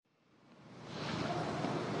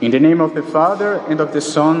In the name of the Father, and of the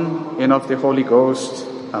Son, and of the Holy Ghost.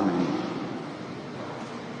 Amen.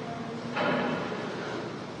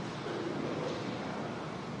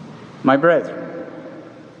 My brethren,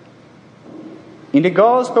 in the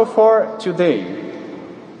Gospel for today,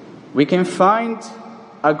 we can find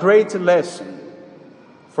a great lesson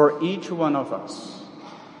for each one of us.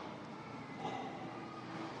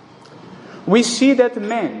 We see that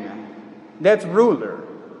man, that ruler,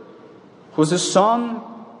 whose son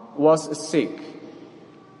was sick,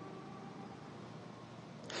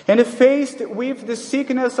 and faced with the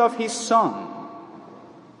sickness of his son,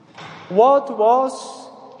 what was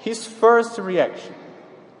his first reaction?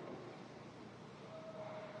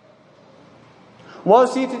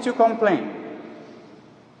 Was it to complain?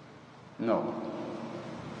 No.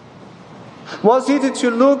 Was it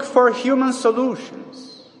to look for human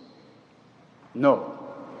solutions? No.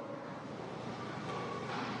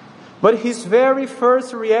 But his very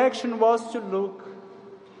first reaction was to look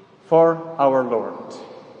for our Lord.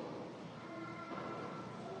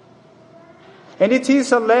 And it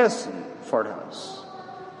is a lesson for us.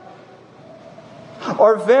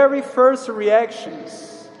 Our very first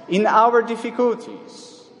reactions in our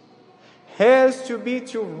difficulties has to be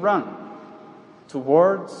to run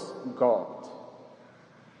towards God.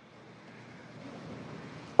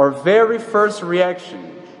 Our very first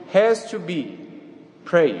reaction has to be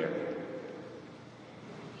prayer.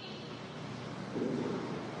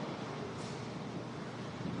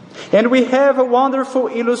 And we have a wonderful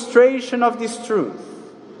illustration of this truth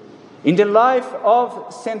in the life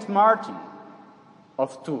of Saint Martin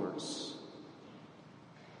of Tours.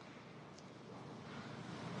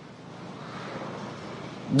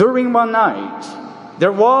 During one night,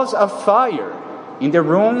 there was a fire in the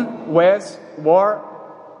room where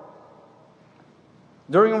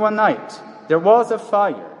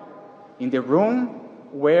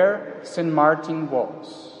Saint Martin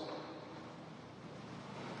was.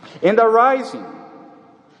 And arising,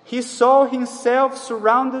 he saw himself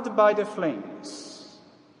surrounded by the flames.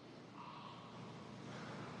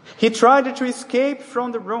 He tried to escape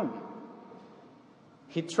from the room.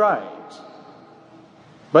 He tried,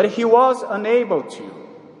 but he was unable to.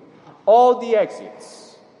 All the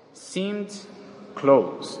exits seemed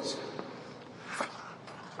closed.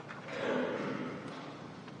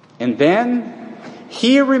 And then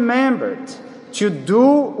he remembered to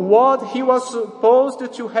do what he was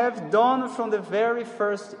supposed to have done from the very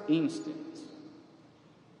first instant.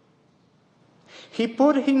 He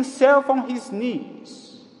put himself on his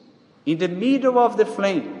knees in the middle of the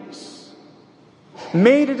flames,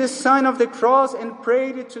 made the sign of the cross and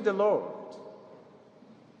prayed to the Lord.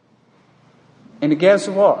 And guess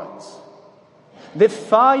what? The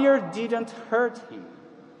fire didn't hurt him.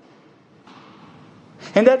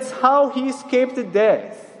 And that's how he escaped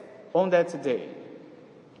death on that day.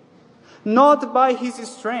 Not by his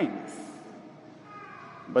strength,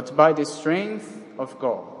 but by the strength of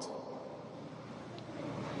God.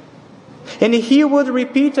 And he would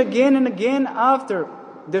repeat again and again after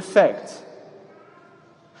the fact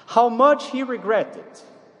how much he regretted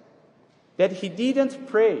that he didn't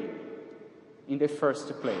pray in the first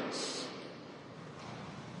place.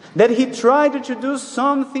 That he tried to do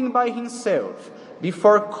something by himself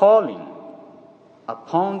before calling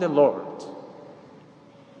upon the Lord.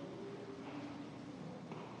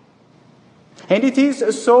 And it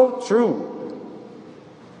is so true.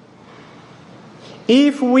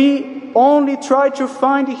 If we only try to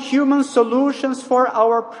find human solutions for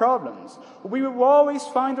our problems, we will always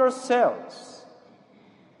find ourselves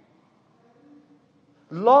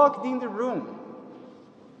locked in the room,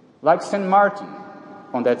 like Saint Martin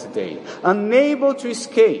on that day, unable to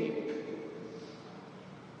escape.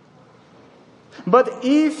 But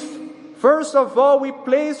if, first of all, we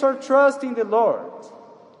place our trust in the Lord,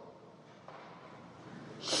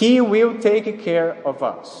 He will take care of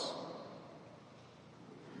us.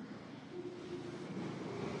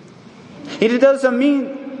 It doesn't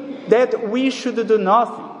mean that we should do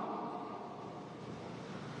nothing.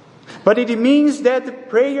 But it means that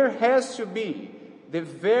prayer has to be the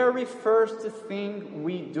very first thing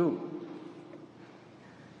we do.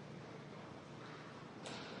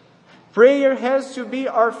 Prayer has to be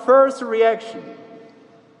our first reaction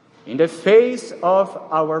in the face of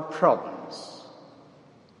our problems.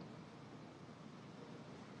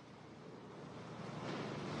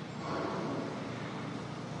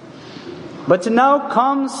 But now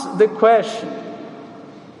comes the question: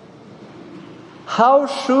 how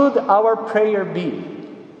should our prayer be?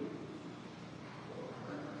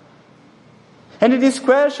 And this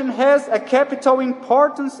question has a capital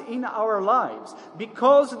importance in our lives,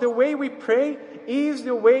 because the way we pray is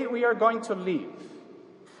the way we are going to live.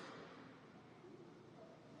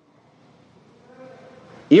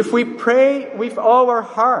 If we pray with all our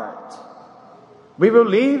heart, we will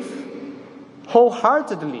live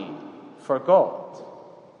wholeheartedly for God.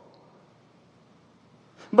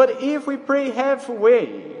 But if we pray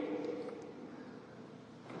halfway,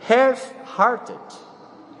 half-hearted,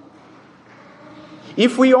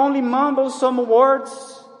 if we only mumble some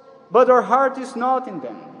words, but our heart is not in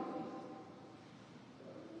them,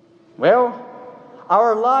 well,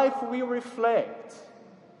 our life will reflect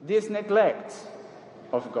this neglect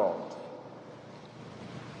of God.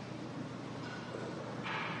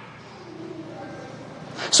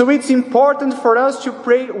 So it's important for us to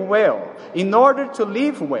pray well in order to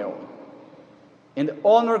live well and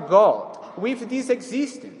honor God with this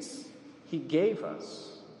existence He gave us.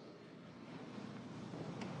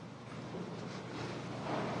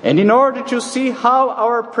 And in order to see how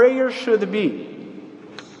our prayer should be,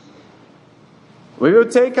 we will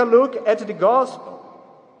take a look at the Gospel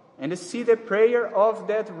and see the prayer of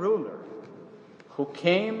that ruler who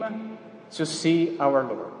came to see our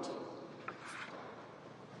Lord.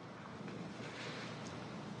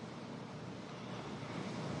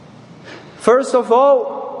 First of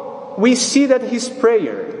all, we see that his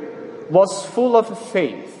prayer was full of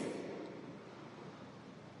faith.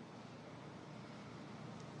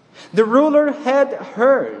 The ruler had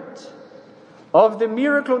heard of the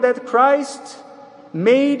miracle that Christ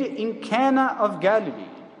made in Cana of Galilee,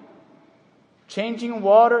 changing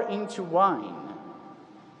water into wine.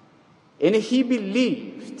 And he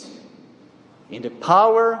believed in the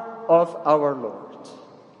power of our Lord.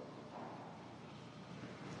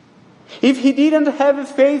 If he didn't have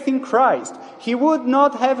faith in Christ, he would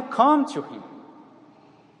not have come to him.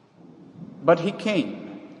 But he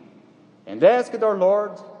came and asked our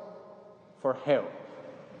Lord for help.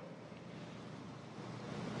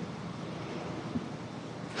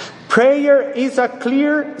 Prayer is a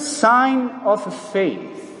clear sign of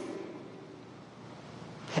faith,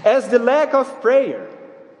 as the lack of prayer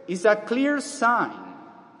is a clear sign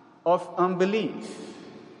of unbelief.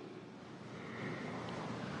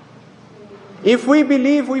 If we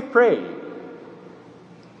believe, we pray.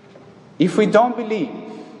 If we don't believe,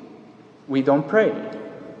 we don't pray.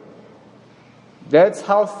 That's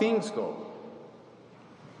how things go.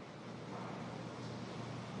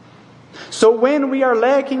 So when we are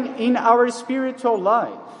lacking in our spiritual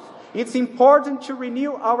life, it's important to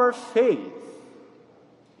renew our faith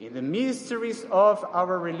in the mysteries of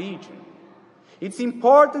our religion. It's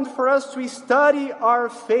important for us to study our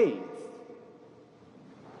faith.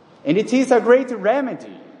 And it is a great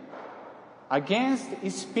remedy against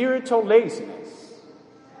spiritual laziness,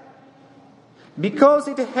 because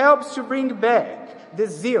it helps to bring back the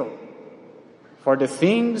zeal for the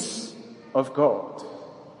things of God.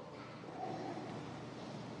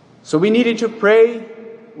 So we needed to pray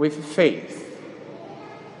with faith.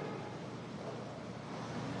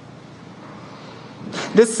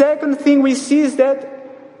 The second thing we see is that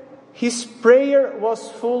his prayer was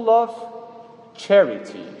full of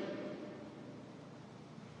charity.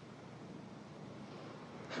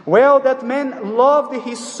 Well, that man loved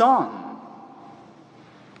his son.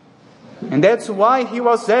 And that's why he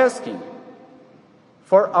was asking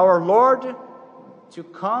for our Lord to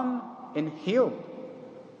come and heal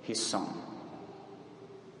his son.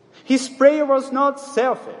 His prayer was not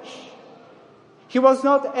selfish. He was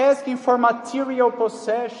not asking for material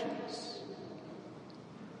possessions.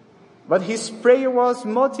 But his prayer was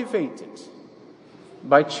motivated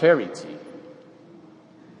by charity.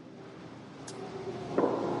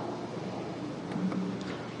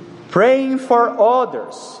 Praying for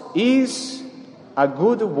others is a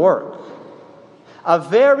good work, a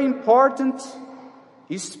very important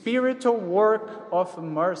spiritual work of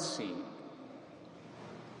mercy.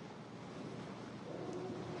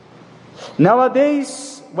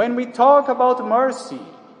 Nowadays, when we talk about mercy,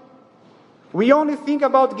 we only think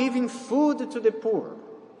about giving food to the poor.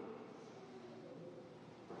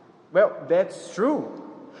 Well, that's true.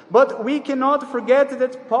 But we cannot forget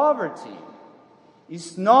that poverty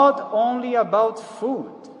is not only about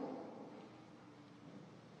food.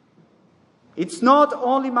 It's not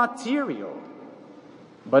only material,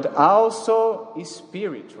 but also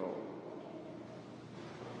spiritual.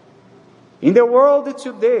 In the world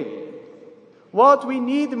today, what we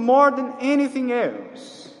need more than anything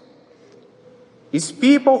else is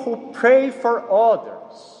people who pray for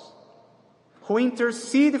others, who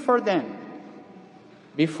intercede for them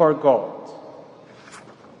before God.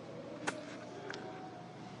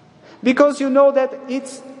 Because you know that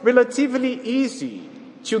it's relatively easy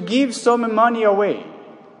to give some money away.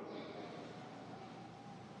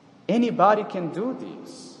 Anybody can do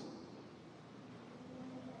this.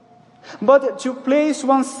 But to place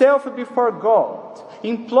oneself before God,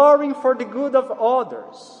 imploring for the good of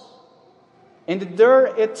others and their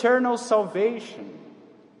eternal salvation,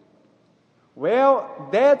 well,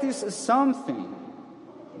 that is something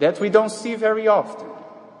that we don't see very often.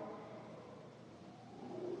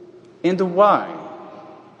 And why?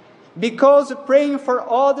 Because praying for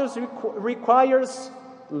others requires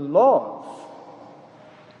love.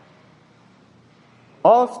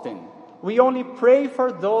 Often, we only pray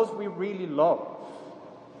for those we really love.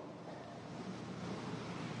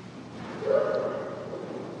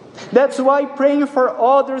 That's why praying for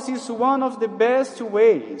others is one of the best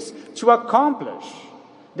ways to accomplish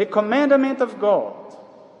the commandment of God,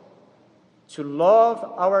 to love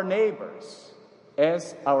our neighbors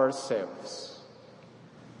as ourselves.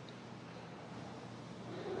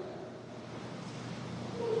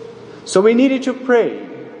 So we needed to pray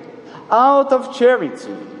out of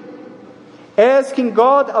charity, asking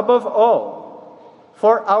God above all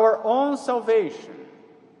for our own salvation.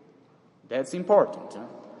 That's important.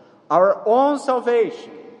 Our own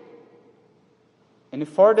salvation, and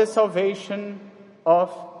for the salvation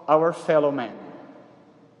of our fellow man.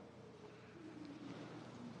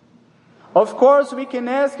 Of course, we can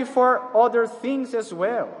ask for other things as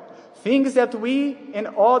well, things that we and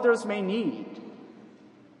others may need.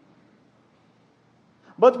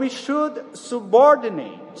 But we should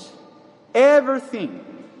subordinate everything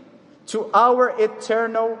to our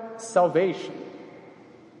eternal salvation.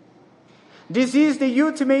 This is the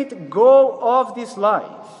ultimate goal of this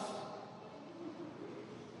life.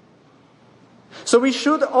 So we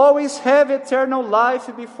should always have eternal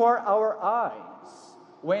life before our eyes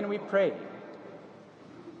when we pray.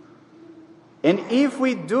 And if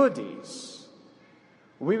we do this,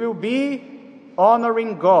 we will be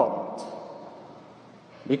honoring God.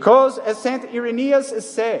 Because as Saint Irenaeus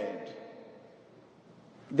said,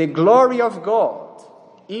 the glory of God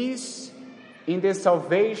is in the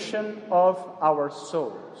salvation of our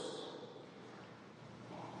souls.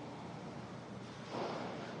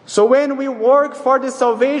 So when we work for the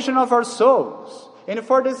salvation of our souls and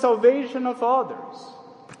for the salvation of others,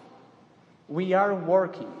 we are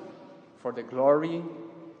working for the glory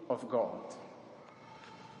of God.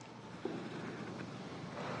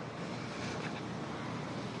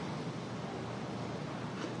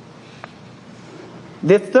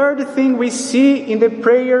 The third thing we see in the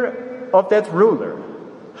prayer of that ruler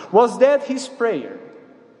was that his prayer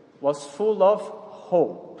was full of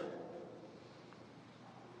hope.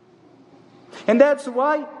 And that's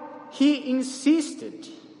why he insisted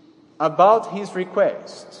about his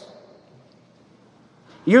request.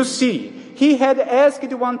 You see, he had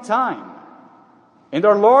asked one time, and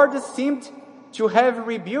our Lord seemed to have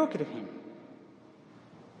rebuked him.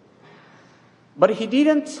 But he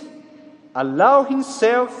didn't allow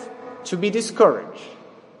himself to be discouraged.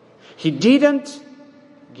 He didn't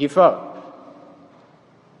give up.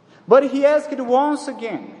 But he asked once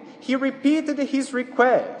again. He repeated his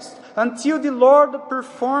request until the Lord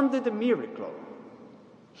performed the miracle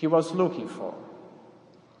he was looking for.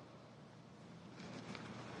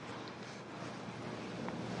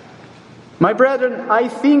 My brethren, I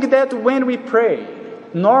think that when we pray,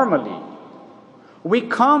 normally, we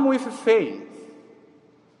come with faith.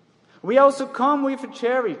 We also come with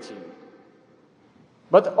charity.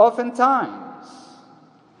 But oftentimes,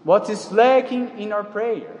 what is lacking in our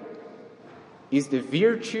prayer is the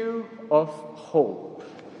virtue of hope.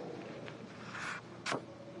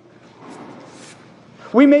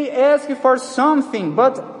 We may ask for something,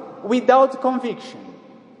 but without conviction,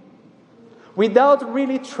 without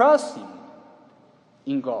really trusting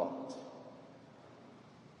in God.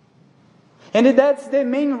 And that's the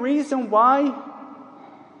main reason why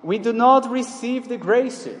we do not receive the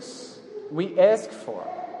graces we ask for.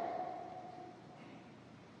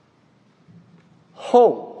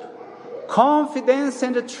 Hope, confidence,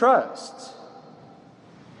 and trust.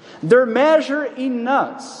 Their measure in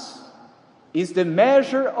us is the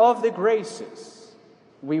measure of the graces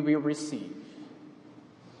we will receive.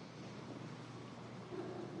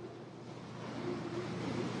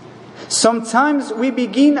 Sometimes we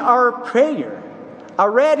begin our prayer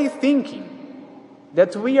already thinking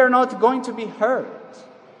that we are not going to be heard,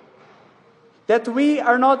 that we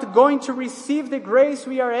are not going to receive the grace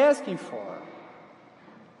we are asking for.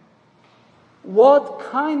 What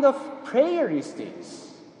kind of prayer is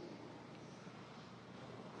this?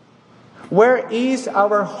 Where is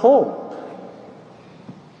our hope?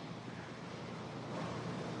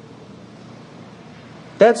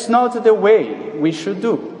 That's not the way we should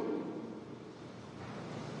do.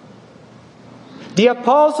 The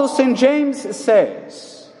Apostle St. James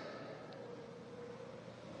says,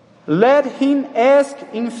 let him ask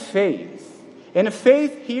in faith. And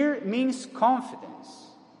faith here means confidence.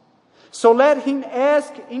 So let him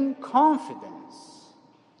ask in confidence,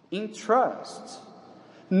 in trust,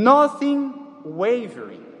 nothing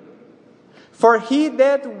wavering. For he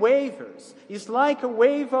that wavers is like a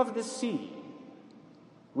wave of the sea,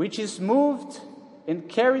 which is moved and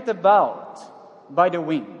carried about by the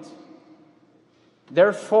wind.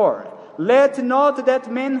 Therefore, let not that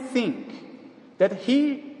man think that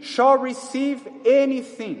he shall receive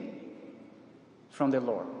anything from the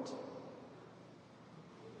Lord.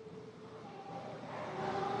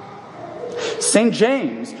 St.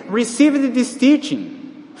 James received this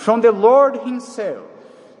teaching from the Lord himself,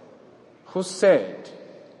 who said,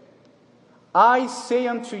 I say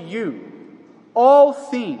unto you, all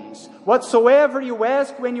things, whatsoever you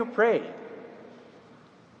ask when you pray,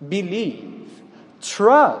 believe,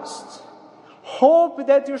 trust, hope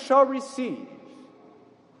that you shall receive,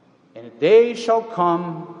 and they shall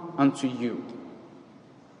come unto you.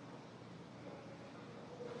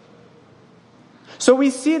 So we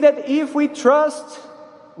see that if we trust,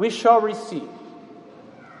 we shall receive.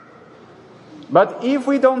 But if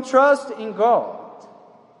we don't trust in God,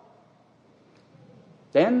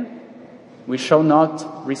 then we shall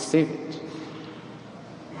not receive it.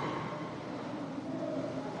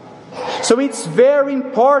 So it's very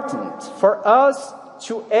important for us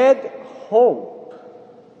to add hope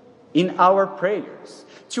in our prayers,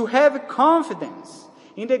 to have confidence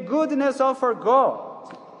in the goodness of our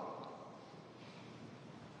God,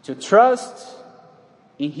 to trust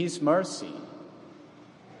in His mercy.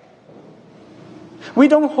 We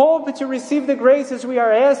don't hope to receive the graces we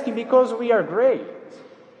are asking because we are great.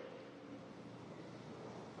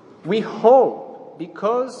 We hope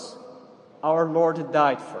because our Lord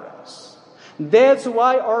died for us. That's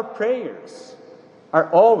why our prayers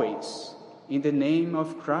are always in the name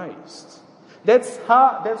of Christ. That's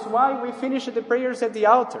why we finish the prayers at the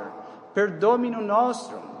altar, per Dominum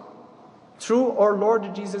Nostrum, through our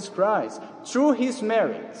Lord Jesus Christ, through His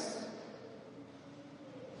merits.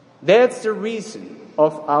 That's the reason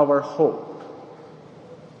of our hope.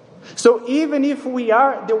 So even if we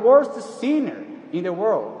are the worst sinner in the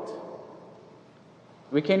world,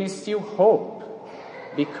 we can still hope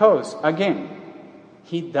because, again,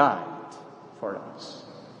 He died for us.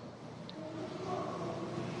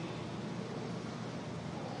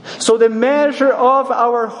 So the measure of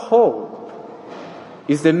our hope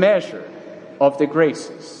is the measure of the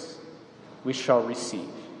graces we shall receive.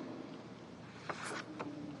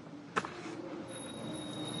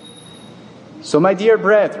 So, my dear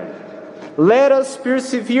brethren, let us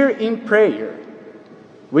persevere in prayer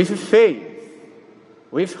with faith,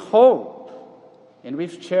 with hope, and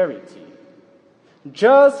with charity,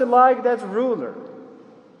 just like that ruler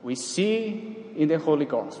we see in the Holy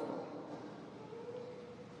Gospel.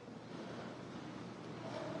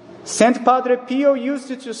 Saint Padre Pio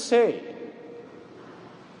used to say,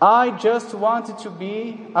 I just wanted to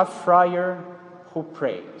be a friar who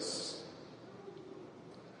prays.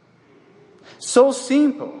 So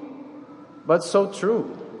simple, but so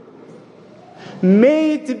true.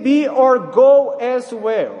 May it be our goal as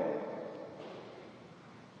well.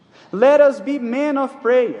 Let us be men of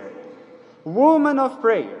prayer, women of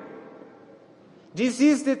prayer. This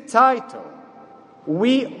is the title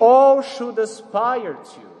we all should aspire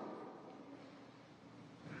to.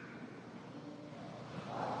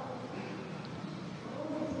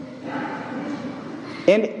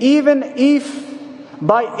 And even if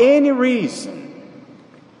by any reason,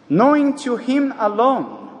 knowing to Him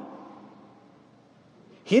alone,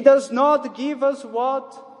 He does not give us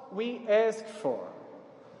what we ask for,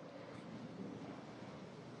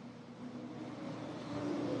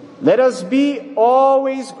 let us be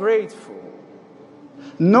always grateful,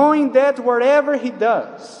 knowing that whatever He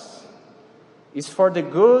does is for the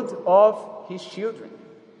good of His children.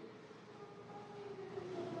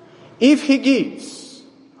 If He gives,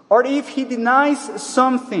 or if He denies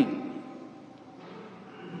something,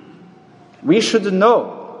 we should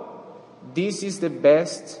know this is the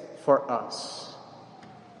best for us.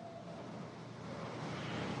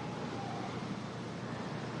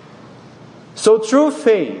 So through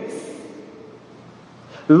faith,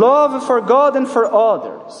 love for God and for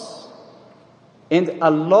others, and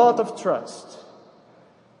a lot of trust,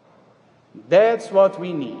 that's what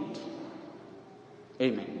we need.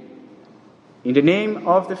 Amen. In the name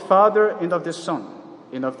of the Father, and of the Son,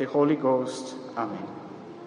 and of the Holy Ghost. Amen.